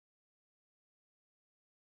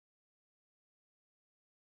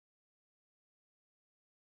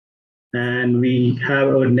And we have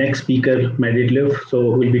our next speaker, Meredydd Luff.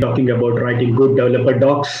 So we'll be talking about writing good developer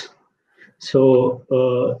docs. So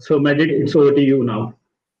Meredydd, it's over to you now.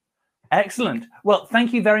 Excellent. Well,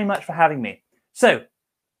 thank you very much for having me. So,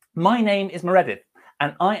 my name is Meredydd,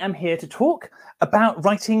 and I am here to talk about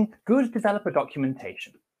writing good developer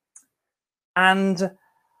documentation. And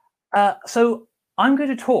so I'm going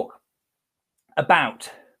to talk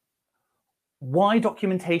about why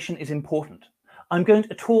documentation is important. I'm going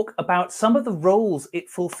to talk about some of the roles it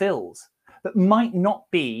fulfills that might not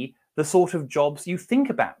be the sort of jobs you think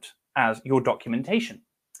about as your documentation.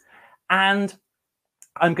 And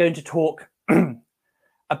I'm going to talk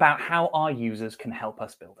about how our users can help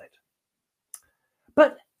us build it.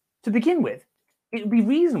 But to begin with, it would be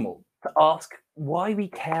reasonable to ask why we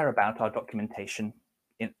care about our documentation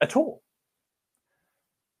at all.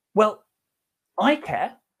 Well, I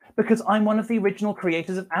care because I'm one of the original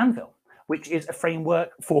creators of Anvil, which is a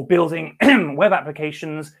framework for building web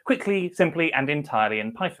applications quickly, simply, and entirely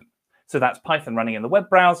in Python. So that's Python running in the web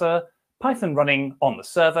browser, Python running on the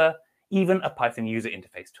server, even a Python user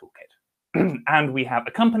interface toolkit. And we have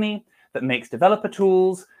a company that makes developer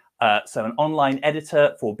tools, so an online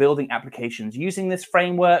editor for building applications using this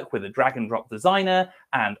framework with a drag and drop designer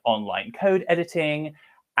and online code editing.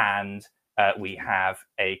 And we have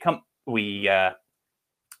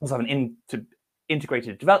also have an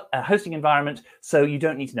integrated hosting environment, so you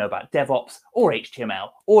don't need to know about DevOps or HTML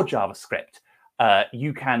or JavaScript.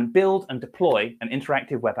 You can build and deploy an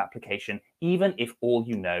interactive web application even if all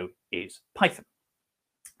you know is Python.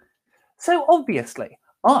 So obviously,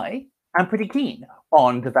 I am pretty keen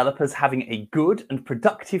on developers having a good and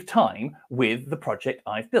productive time with the project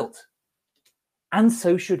I've built. And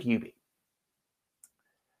so should you be.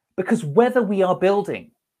 Because whether we are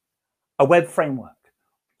building a web framework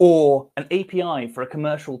or an API for a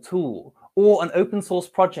commercial tool or an open source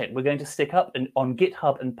project we're going to stick up on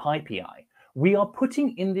GitHub and PyPI, we are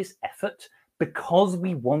putting in this effort because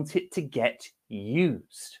we want it to get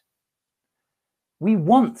used. We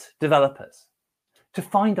want developers to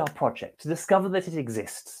find our project, to discover that it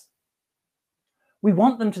exists. We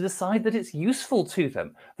want them to decide that it's useful to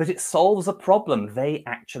them, that it solves a problem they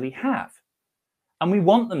actually have. And we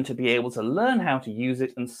want them to be able to learn how to use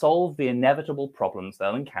it and solve the inevitable problems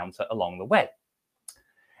they'll encounter along the way.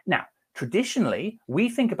 Now, traditionally, we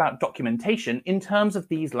think about documentation in terms of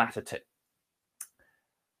these latter two.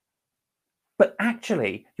 But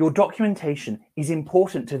actually, your documentation is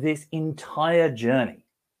important to this entire journey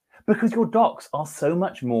because your docs are so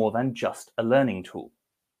much more than just a learning tool.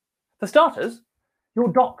 For starters, your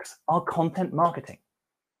docs are content marketing.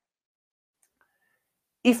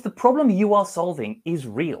 If the problem you are solving is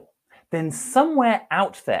real, then somewhere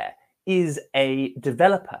out there is a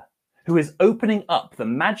developer who is opening up the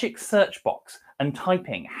magic search box and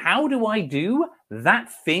typing, how do I do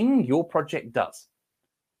that thing your project does?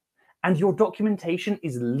 And your documentation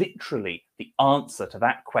is literally the answer to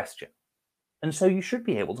that question. And so you should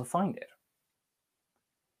be able to find it.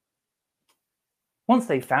 Once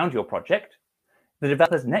they've found your project, the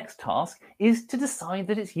developer's next task is to decide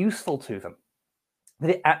that it's useful to them, that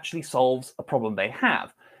it actually solves a problem they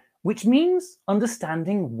have, which means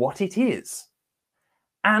understanding what it is.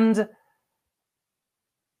 And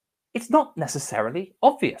it's not necessarily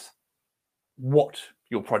obvious what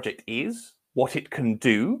your project is, what it can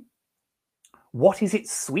do, what is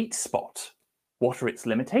its sweet spot, what are its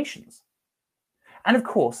limitations. And of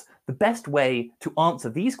course, the best way to answer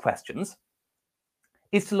these questions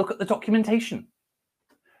is to look at the documentation.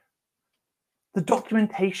 The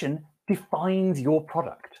documentation defines your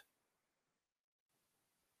product.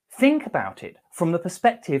 Think about it from the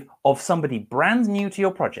perspective of somebody brand new to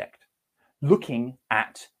your project, looking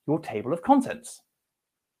at your table of contents.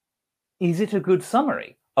 Is it a good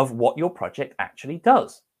summary of what your project actually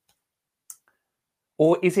does?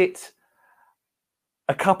 Or is it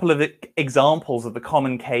a couple of examples of the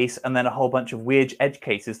common case and then a whole bunch of weird edge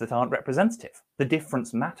cases that aren't representative? The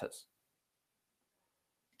difference matters.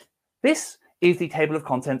 This is the table of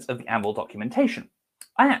contents of the Anvil documentation.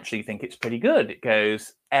 I actually think it's pretty good. It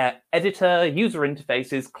goes editor, user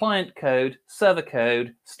interfaces, client code, server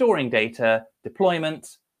code, storing data,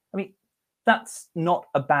 deployment. I mean, that's not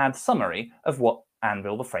a bad summary of what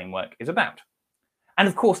Anvil, the framework, is about. And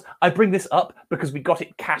of course, I bring this up because we got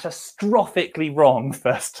it catastrophically wrong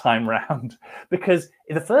first time round. Because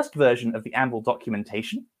in the first version of the Anvil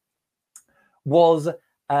documentation was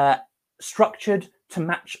structured to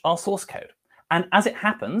match our source code. And as it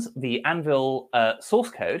happens, the Anvil source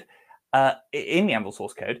code, in the Anvil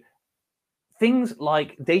source code, things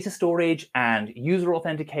like data storage and user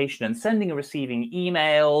authentication and sending and receiving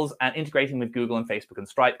emails and integrating with Google and Facebook and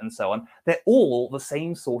Stripe and so on, they're all the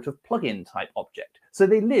same sort of plugin type object. So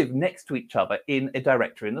they live next to each other in a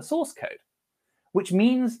directory in the source code, which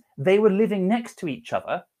means they were living next to each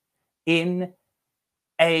other in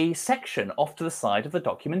a section off to the side of the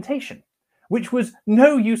documentation, which was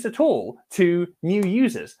no use at all to new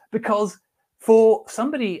users, because for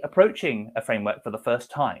somebody approaching a framework for the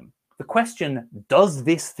first time, the question, does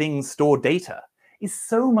this thing store data, is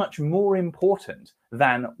so much more important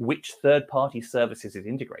than which third-party services it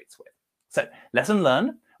integrates with. So, lesson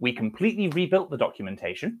learned, we completely rebuilt the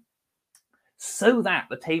documentation so that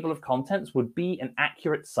the table of contents would be an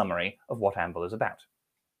accurate summary of what Amble is about.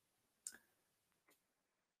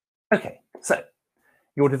 Okay, so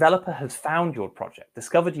your developer has found your project,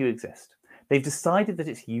 discovered you exist. They've decided that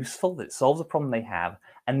it's useful, that it solves a problem they have,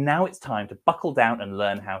 and now it's time to buckle down and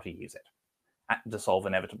learn how to use it to solve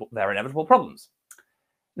their inevitable problems.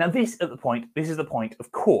 Now, this is the point,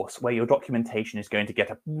 of course, where your documentation is going to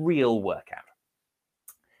get a real workout,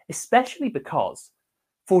 especially because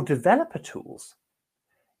for developer tools,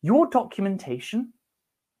 your documentation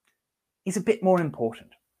is a bit more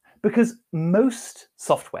important, because most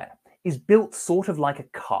software is built sort of like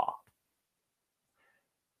a car.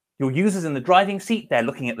 Your user's in the driving seat, they're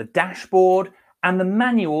looking at the dashboard, and the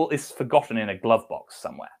manual is forgotten in a glove box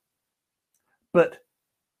somewhere. But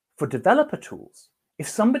for developer tools, if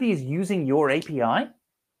somebody is using your API,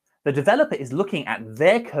 the developer is looking at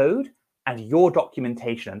their code and your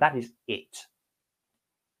documentation, and that is it.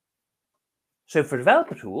 So for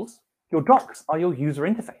developer tools, your docs are your user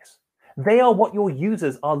interface. They are what your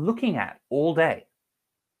users are looking at all day.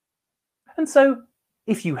 And so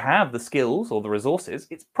if you have the skills or the resources,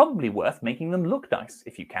 it's probably worth making them look nice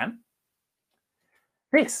if you can.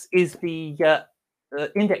 This is the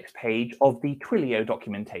index page of the Twilio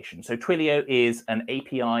documentation. So Twilio is an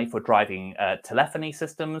API for driving telephony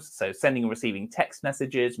systems, so sending and receiving text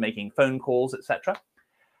messages, making phone calls, etc.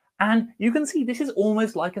 And you can see this is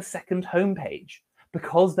almost like a second homepage,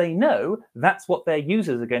 because they know that's what their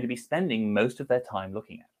users are going to be spending most of their time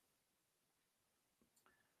looking at.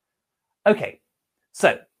 Okay,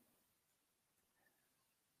 so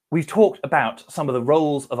we've talked about some of the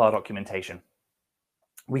roles of our documentation.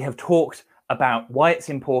 We have talked about why it's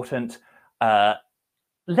important.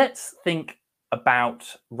 Let's think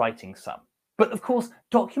about writing some. But of course,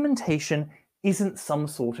 documentation isn't some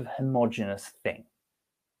sort of homogeneous thing.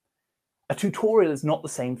 A tutorial is not the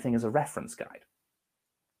same thing as a reference guide.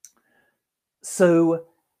 So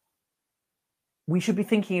we should be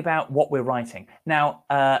thinking about what we're writing. Now,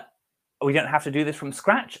 we don't have to do this from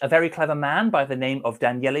scratch. A very clever man by the name of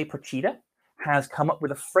Daniele Procida has come up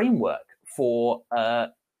with a framework for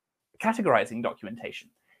categorizing documentation.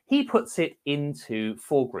 He puts it into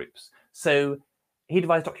 4 groups. So he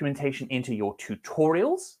divides documentation into your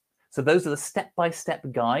tutorials. So those are the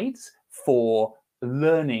step-by-step guides for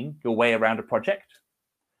learning your way around a project.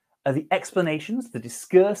 The explanations, the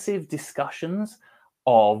discursive discussions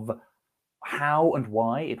of how and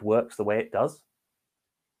why it works the way it does.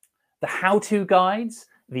 The how-to guides,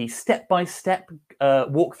 the step-by-step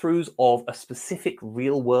walkthroughs of a specific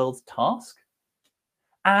real-world task.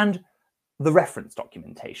 And the reference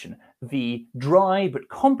documentation, the dry but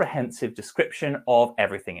comprehensive description of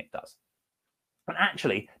everything it does. And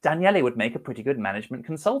actually, Daniele would make a pretty good management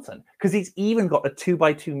consultant, because he's even got a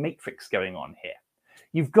 2x2 matrix going on here.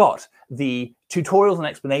 You've got the tutorials and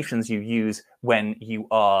explanations you use when you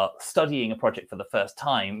are studying a project for the first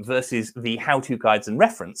time versus the how-to guides and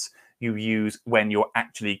reference you use when you're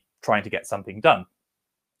actually trying to get something done.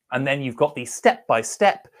 And then you've got the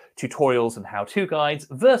step-by-step tutorials and how-to guides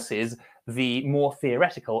versus the more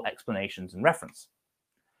theoretical explanations and reference.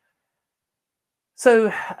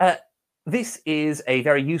 So this is a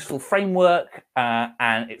very useful framework,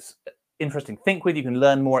 and it's interesting to think with. You can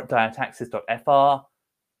learn more at diataxis.fr.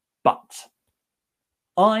 But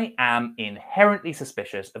I am inherently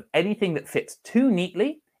suspicious of anything that fits too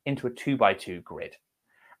neatly into a 2x2 grid.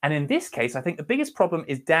 And in this case, I think the biggest problem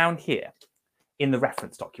is down here in the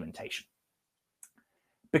reference documentation,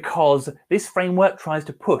 because this framework tries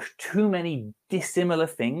to push too many dissimilar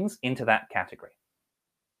things into that category.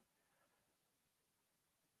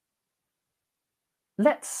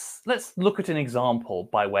 Let's look at an example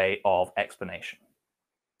by way of explanation.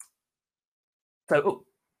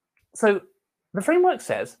 So the framework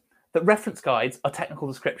says that reference guides are technical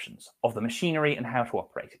descriptions of the machinery and how to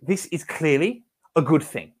operate it. This is clearly a good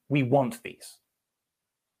thing. We want these.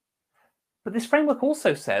 But this framework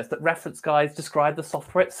also says that reference guides describe the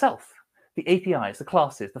software itself, the APIs, the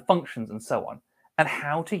classes, the functions, and so on. and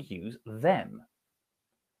how to use them.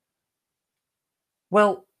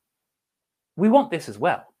 Well, we want this as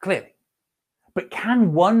well, clearly. But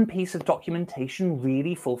can one piece of documentation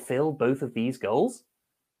really fulfill both of these goals?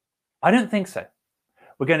 I don't think so.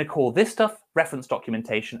 We're going to call this stuff reference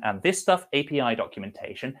documentation and this stuff API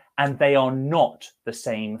documentation, and they are not the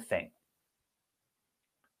same thing.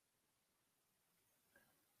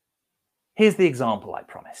 Here's the example I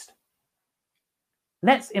promised.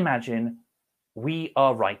 Let's imagine we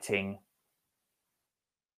are writing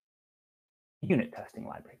a unit testing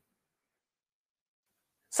library.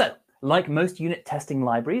 So, like most unit testing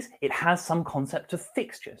libraries, it has some concept of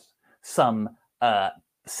fixtures, some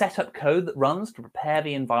setup code that runs to prepare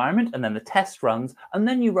the environment, and then the test runs, and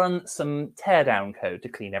then you run some teardown code to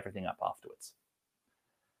clean everything up afterwards.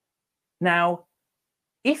 Now,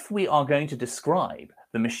 if we are going to describe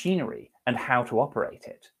the machinery and how to operate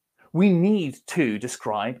it, we need to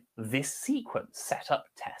describe this sequence: setup,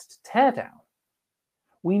 test, teardown.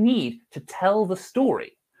 We need to tell the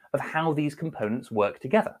story of how these components work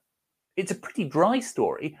together. It's a pretty dry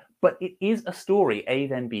story, but it is a story A,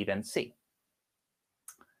 then B, then C.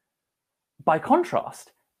 By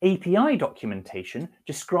contrast, API documentation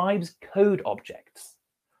describes code objects,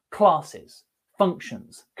 classes,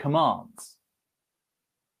 functions, commands.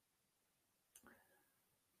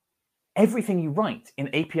 Everything you write in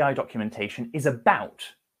API documentation is about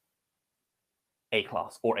a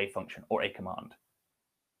class or a function or a command.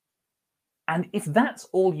 And if that's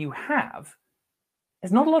all you have,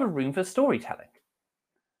 there's not a lot of room for storytelling.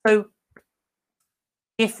 So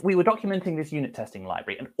if we were documenting this unit testing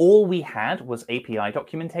library and all we had was API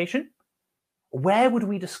documentation, where would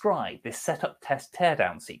we describe this setup, test,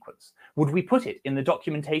 teardown sequence? Would we put it in the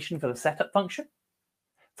documentation for the setup function?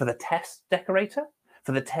 For the test decorator?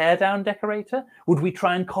 For the teardown decorator? Would we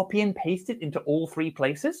try and copy and paste it into all three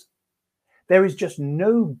places? There is just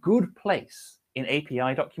no good place in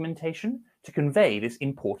API documentation to convey this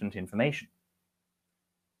important information.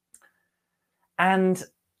 And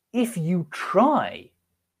if you try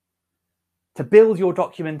to build your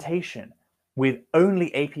documentation with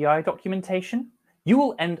only API documentation, you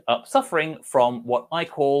will end up suffering from what I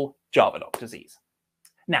call Javadoc disease.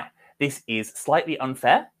 Now, this is slightly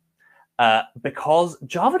unfair because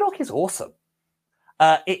Javadoc is awesome.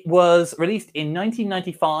 It was released in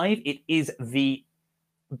 1995. It is the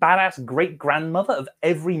badass great-grandmother of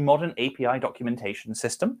every modern API documentation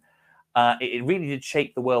system. It really did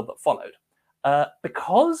shape the world that followed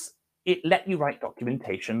because it let you write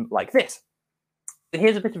documentation like this. So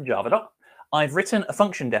here's a bit of Javadoc. I've written a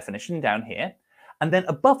function definition down here, and then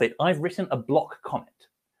above it, I've written a block comment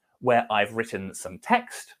where I've written some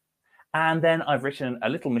text, and then I've written a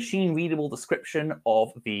little machine-readable description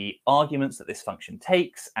of the arguments that this function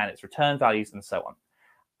takes and its return values and so on.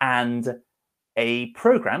 And a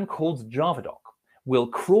program called Javadoc will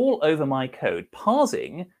crawl over my code,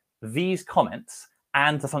 parsing these comments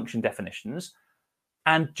and the function definitions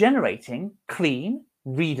and generating clean,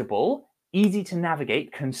 readable, easy to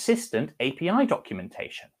navigate, consistent API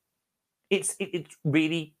documentation. It's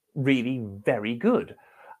really, really very good.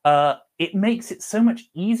 It makes it so much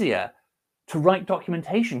easier to write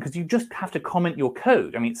documentation because you just have to comment your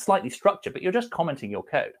code. I mean, it's slightly structured, but you're just commenting your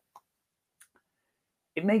code.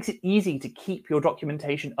 It makes it easy to keep your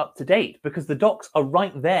documentation up to date because the docs are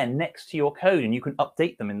right there next to your code and you can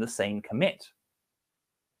update them in the same commit.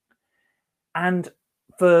 And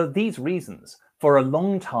for these reasons, for a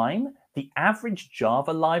long time, the average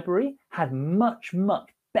Java library had much, much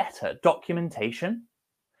better documentation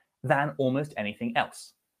than almost anything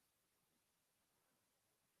else.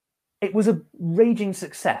 It was a raging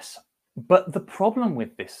success, but the problem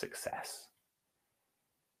with this success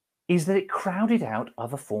is that it crowded out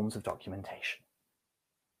other forms of documentation.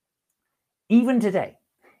 Even today,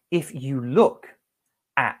 if you look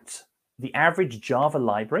at the average Java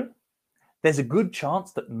library, there's a good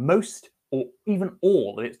chance that most or even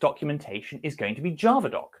all of its documentation is going to be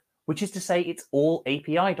Javadoc, which is to say it's all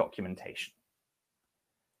API documentation.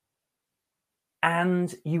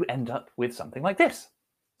 And you end up with something like this.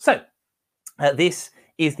 So this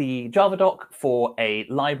is the Javadoc for a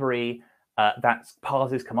library that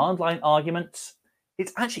parses command line arguments.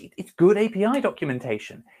 It's good API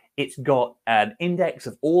documentation. It's got an index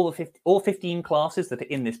of all 15 classes that are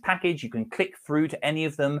in this package. You can click through to any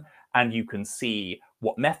of them and you can see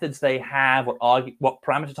what methods they have, what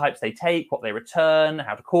parameter types they take, what they return,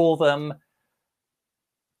 how to call them.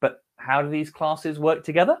 But how do these classes work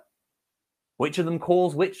together? Which of them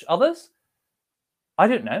calls which others? I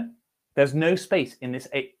don't know. There's no space in this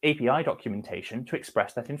API documentation to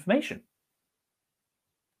express that information.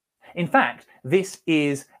 In fact, this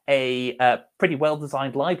is a pretty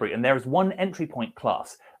well-designed library, and there is one entry point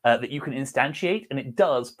class that you can instantiate, and it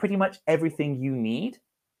does pretty much everything you need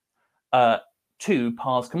to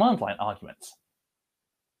parse command line arguments.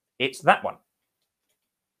 It's that one.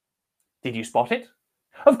 Did you spot it?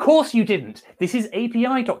 Of course you didn't. This is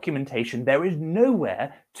API documentation. There is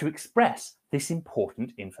nowhere to express this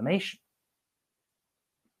important information.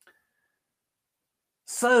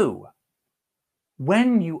 So,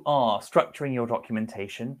 when you are structuring your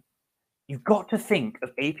documentation, you've got to think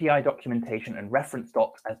of API documentation and reference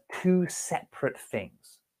docs as two separate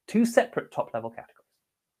things, two separate top-level categories.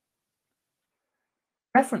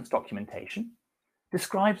 Reference documentation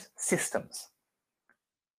describes systems,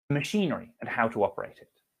 machinery, and how to operate it.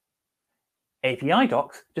 API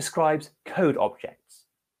docs describes code objects,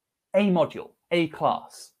 a module, a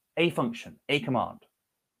class, a function, a command.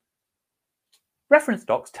 Reference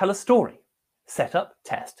docs tell a story. Setup,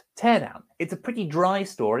 test, teardown. It's a pretty dry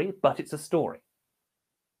story, but it's a story.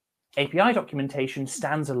 API documentation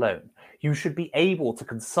stands alone. You should be able to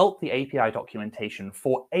consult the API documentation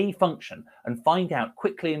for a function and find out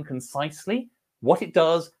quickly and concisely what it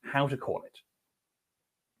does, how to call it.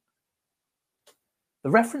 The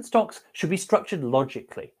reference docs should be structured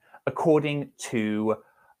logically according to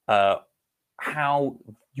how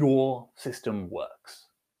your system works.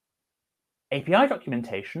 API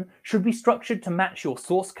documentation should be structured to match your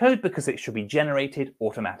source code because it should be generated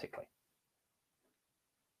automatically.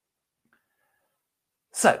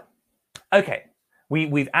 So, okay,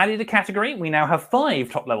 we've added a category. We now have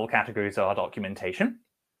 5 top-level categories of our documentation.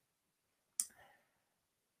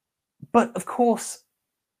 But of course,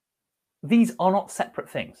 these are not separate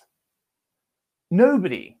things.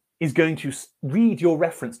 Nobody is going to read your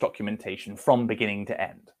reference documentation from beginning to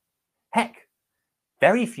end. Heck,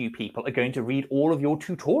 very few people are going to read all of your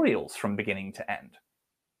tutorials from beginning to end.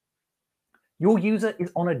 Your user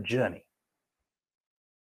is on a journey.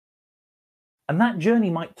 And that journey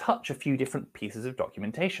might touch a few different pieces of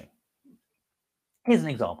documentation. Here's an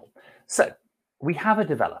example. So, we have a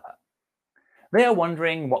developer. They are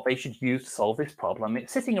wondering what they should use to solve this problem.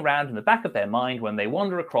 It's sitting around in the back of their mind when they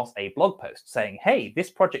wander across a blog post saying, hey, this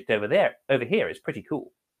project over here is pretty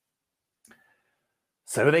cool.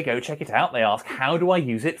 So they go check it out. They ask, how do I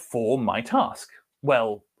use it for my task?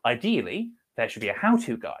 Well, ideally, there should be a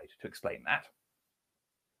how-to guide to explain that.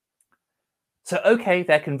 So, okay,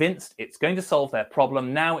 they're convinced it's going to solve their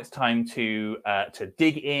problem. Now it's time to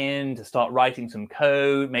dig in, to start writing some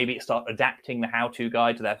code, maybe start adapting the how-to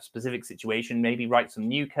guide to their specific situation, maybe write some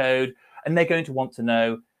new code, and they're going to want to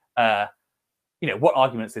know, what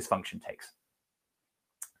arguments this function takes.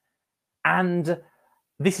 And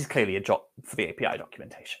this is clearly a job for the API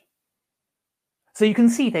documentation. So you can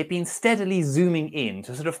see they've been steadily zooming in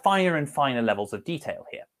to sort of finer and finer levels of detail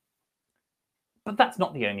here. But that's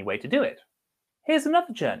not the only way to do it. Here's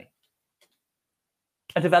another journey.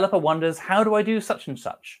 A developer wonders, how do I do such and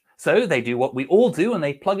such? So they do what we all do and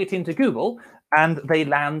they plug it into Google and they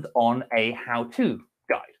land on a how-to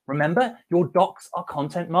guide. Remember, your docs are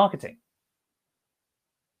content marketing.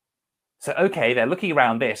 So, okay, they're looking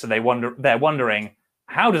around this and they're wondering,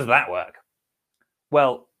 how does that work?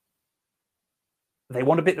 Well, they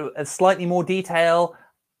want a slightly more detail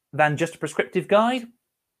than just a prescriptive guide.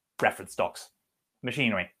 Reference docs,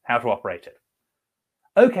 machinery, how to operate it.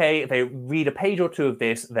 Okay, they read a page or two of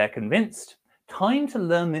this, they're convinced. Time to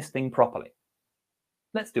learn this thing properly.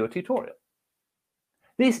 Let's do a tutorial.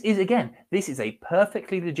 This is a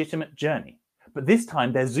perfectly legitimate journey, but this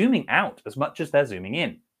time they're zooming out as much as they're zooming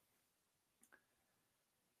in.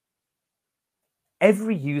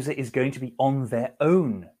 Every user is going to be on their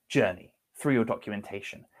own journey through your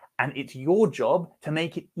documentation, and it's your job to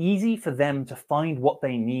make it easy for them to find what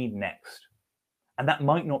they need next. And that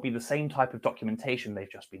might not be the same type of documentation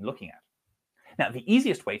they've just been looking at. Now, the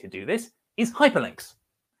easiest way to do this is hyperlinks.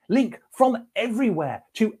 Link from everywhere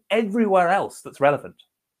to everywhere else that's relevant.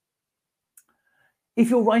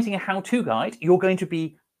 If you're writing a how-to guide, you're going to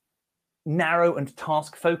be narrow and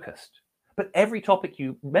task-focused. But every topic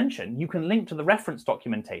you mention, you can link to the reference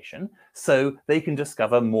documentation so they can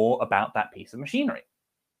discover more about that piece of machinery.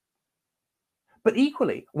 But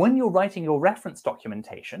equally, when you're writing your reference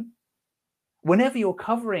documentation, whenever you're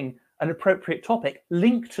covering an appropriate topic,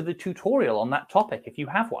 link to the tutorial on that topic if you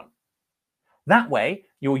have one. That way,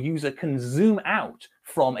 your user can zoom out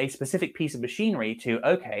from a specific piece of machinery to,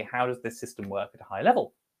 okay, how does this system work at a high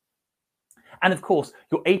level? And of course,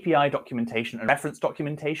 your API documentation and reference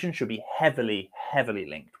documentation should be heavily, heavily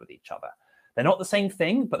linked with each other. They're not the same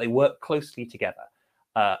thing, but they work closely together.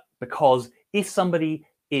 Because if somebody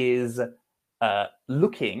is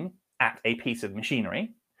looking at a piece of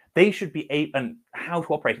machinery, they should be able, and how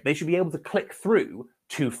to operate it, they should be able to click through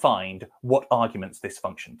to find what arguments this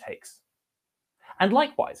function takes. And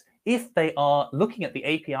likewise, if they are looking at the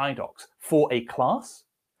API docs for a class,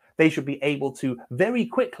 they should be able to very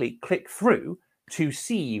quickly click through to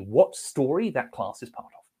see what story that class is part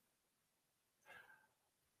of.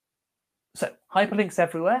 So hyperlinks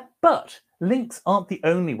everywhere, but links aren't the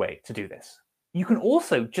only way to do this. You can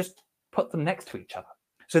also just put them next to each other.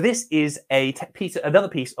 So this is another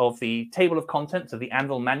piece of the table of contents of the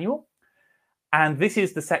Anvil manual. And this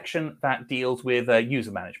is the section that deals with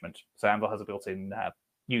user management. So Anvil has a built-in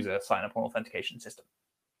user sign-up and authentication system.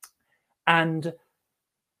 And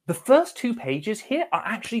the first 2 pages here are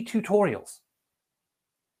actually tutorials.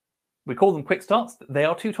 We call them quick starts. They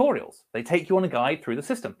are tutorials. They take you on a guide through the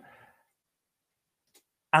system.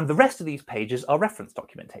 And the rest of these pages are reference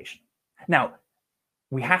documentation. Now,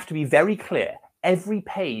 we have to be very clear. Every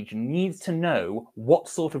page needs to know what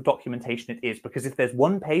sort of documentation it is, because if there's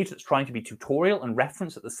one page that's trying to be tutorial and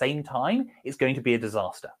reference at the same time, it's going to be a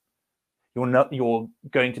disaster. You're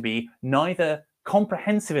going to be neither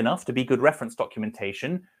comprehensive enough to be good reference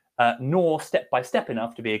documentation, nor step-by-step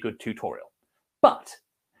enough to be a good tutorial. But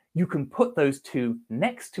you can put those two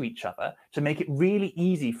next to each other to make it really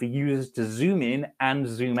easy for users to zoom in and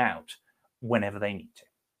zoom out whenever they need to.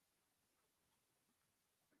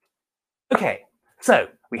 Okay, so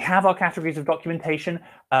we have our categories of documentation.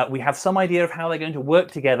 We have some idea of how they're going to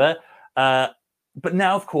work together. But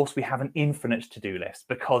now, of course, we have an infinite to-do list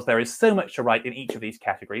because there is so much to write in each of these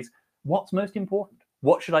categories. What's most important?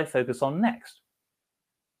 What should I focus on next?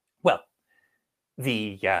 Well,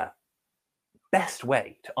 the best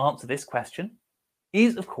way to answer this question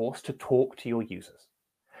is, of course, to talk to your users.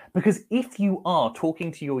 Because if you are talking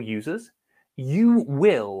to your users, you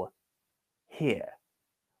will hear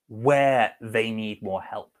where they need more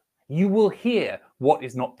help. You will hear what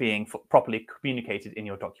is not being properly communicated in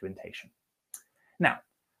your documentation. Now,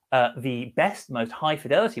 the best, most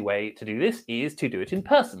high-fidelity way to do this is to do it in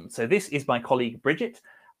person. So this is my colleague Bridget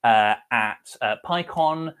at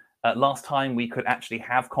PyCon. Last time we could actually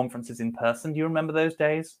have conferences in person. Do you remember those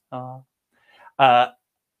days? But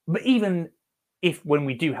even if when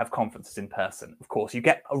we do have conferences in person, of course, you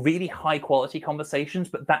get a really high-quality conversations,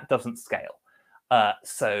 but that doesn't scale.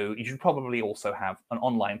 So you should probably also have an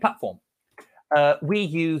online platform. We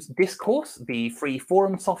use Discourse, the free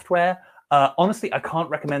forum software. Honestly, I can't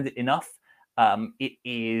recommend it enough.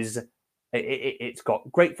 It's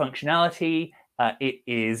got great functionality. It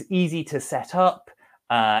is easy to set up.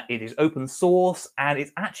 It is open source, and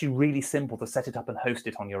it's actually really simple to set it up and host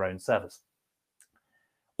it on your own servers.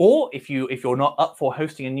 Or if you're not up for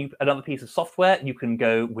hosting another piece of software, you can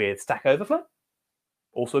go with Stack Overflow,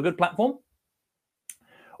 also a good platform.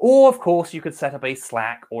 Or, of course, you could set up a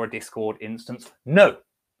Slack or a Discord instance. No,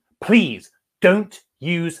 please don't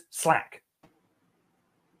use Slack.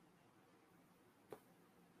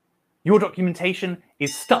 Your documentation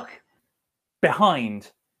is stuck behind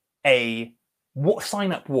a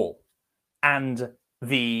sign-up wall, and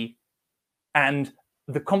the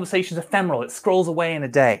conversation's ephemeral. It scrolls away in a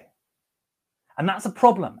day. And that's a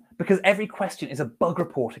problem, because every question is a bug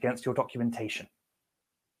report against your documentation.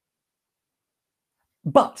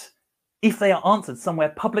 But if they are answered somewhere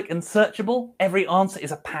public and searchable, every answer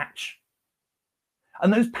is a patch.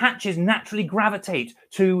 And those patches naturally gravitate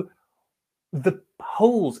to the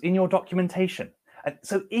holes in your documentation. And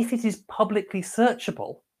so if it is publicly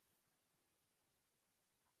searchable,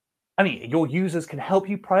 I mean, your users can help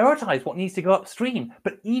you prioritize what needs to go upstream.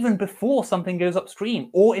 But even before something goes upstream,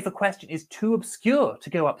 or if a question is too obscure to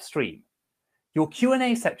go upstream, your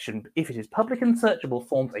Q&A section, if it is public and searchable,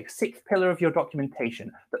 forms a sixth pillar of your documentation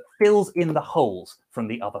that fills in the holes from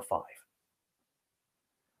the other 5.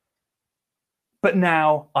 But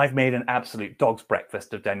now I've made an absolute dog's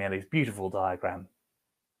breakfast of Daniele's beautiful diagram.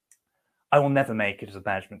 I will never make it as a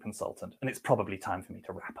management consultant, and it's probably time for me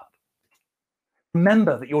to wrap up.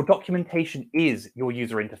 Remember that your documentation is your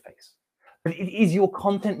user interface, but it is your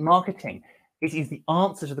content marketing. It is the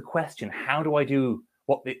answer to the question, how do I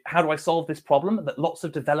solve this problem, that lots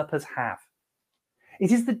of developers have.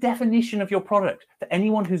 It is the definition of your product for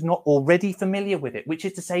anyone who's not already familiar with it, which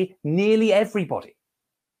is to say nearly everybody.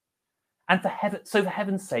 And for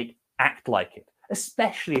heaven's sake, act like it,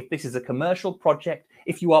 especially if this is a commercial project,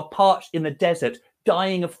 if you are parched in the desert,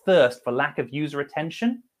 dying of thirst for lack of user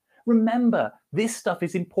attention. Remember, this stuff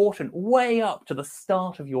is important way up to the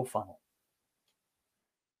start of your funnel.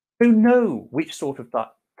 So know which sort of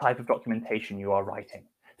type of documentation you are writing.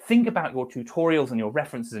 Think about your tutorials and your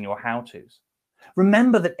references and your how-tos.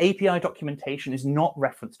 Remember that API documentation is not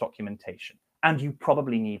reference documentation, and you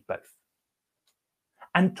probably need both.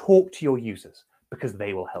 and talk to your users because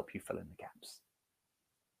they will help you fill in the gaps.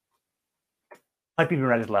 I've been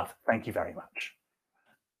Meredydd Luff. Thank you very much.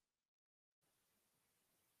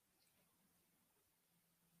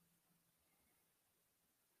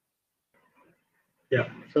 Yeah,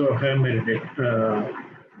 so hi Meredydd.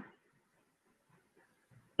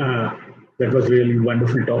 That was really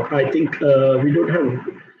wonderful talk. I think we don't have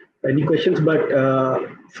any questions, but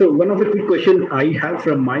so one of the quick question I have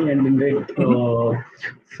from my end,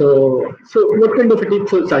 so what kind of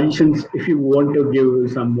tips or suggestions if you want to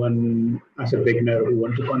give someone as a beginner who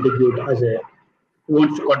wants to contribute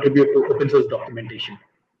to open source documentation?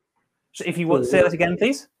 So if you want to say that again,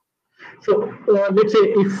 please. So let's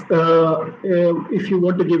say if you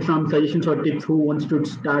want to give some suggestions or tips who wants to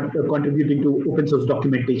start contributing to open source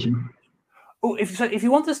documentation. Oh, if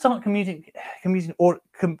you want to start contributing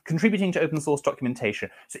to open source documentation,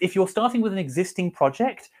 so if you're starting with an existing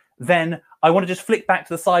project, then I want to just flick back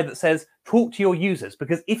to the side that says talk to your users,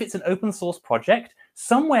 because if it's an open source project,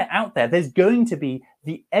 somewhere out there, there's going to be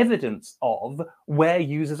the evidence of where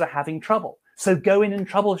users are having trouble. So go in and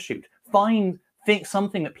troubleshoot. Think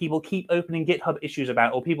something that people keep opening GitHub issues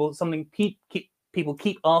about, or people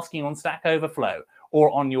keep asking on Stack Overflow, or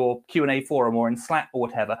on your Q&A forum, or in Slack, or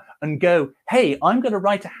whatever, and go, hey, I'm going to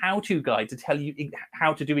write a how-to guide to tell you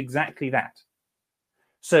how to do exactly that.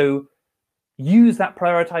 So use that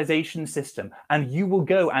prioritization system, and you will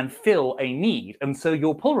go and fill a need. And so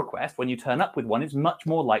your pull request, when you turn up with one, is much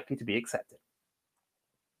more likely to be accepted.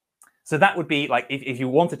 So that would be like, if you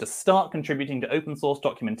wanted to start contributing to open source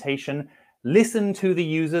documentation, listen to the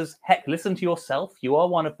users, heck, listen to yourself, you are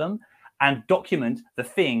one of them, and document the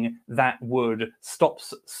thing that would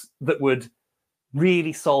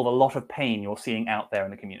really solve a lot of pain you're seeing out there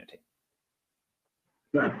in the community.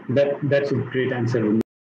 That's a great answer.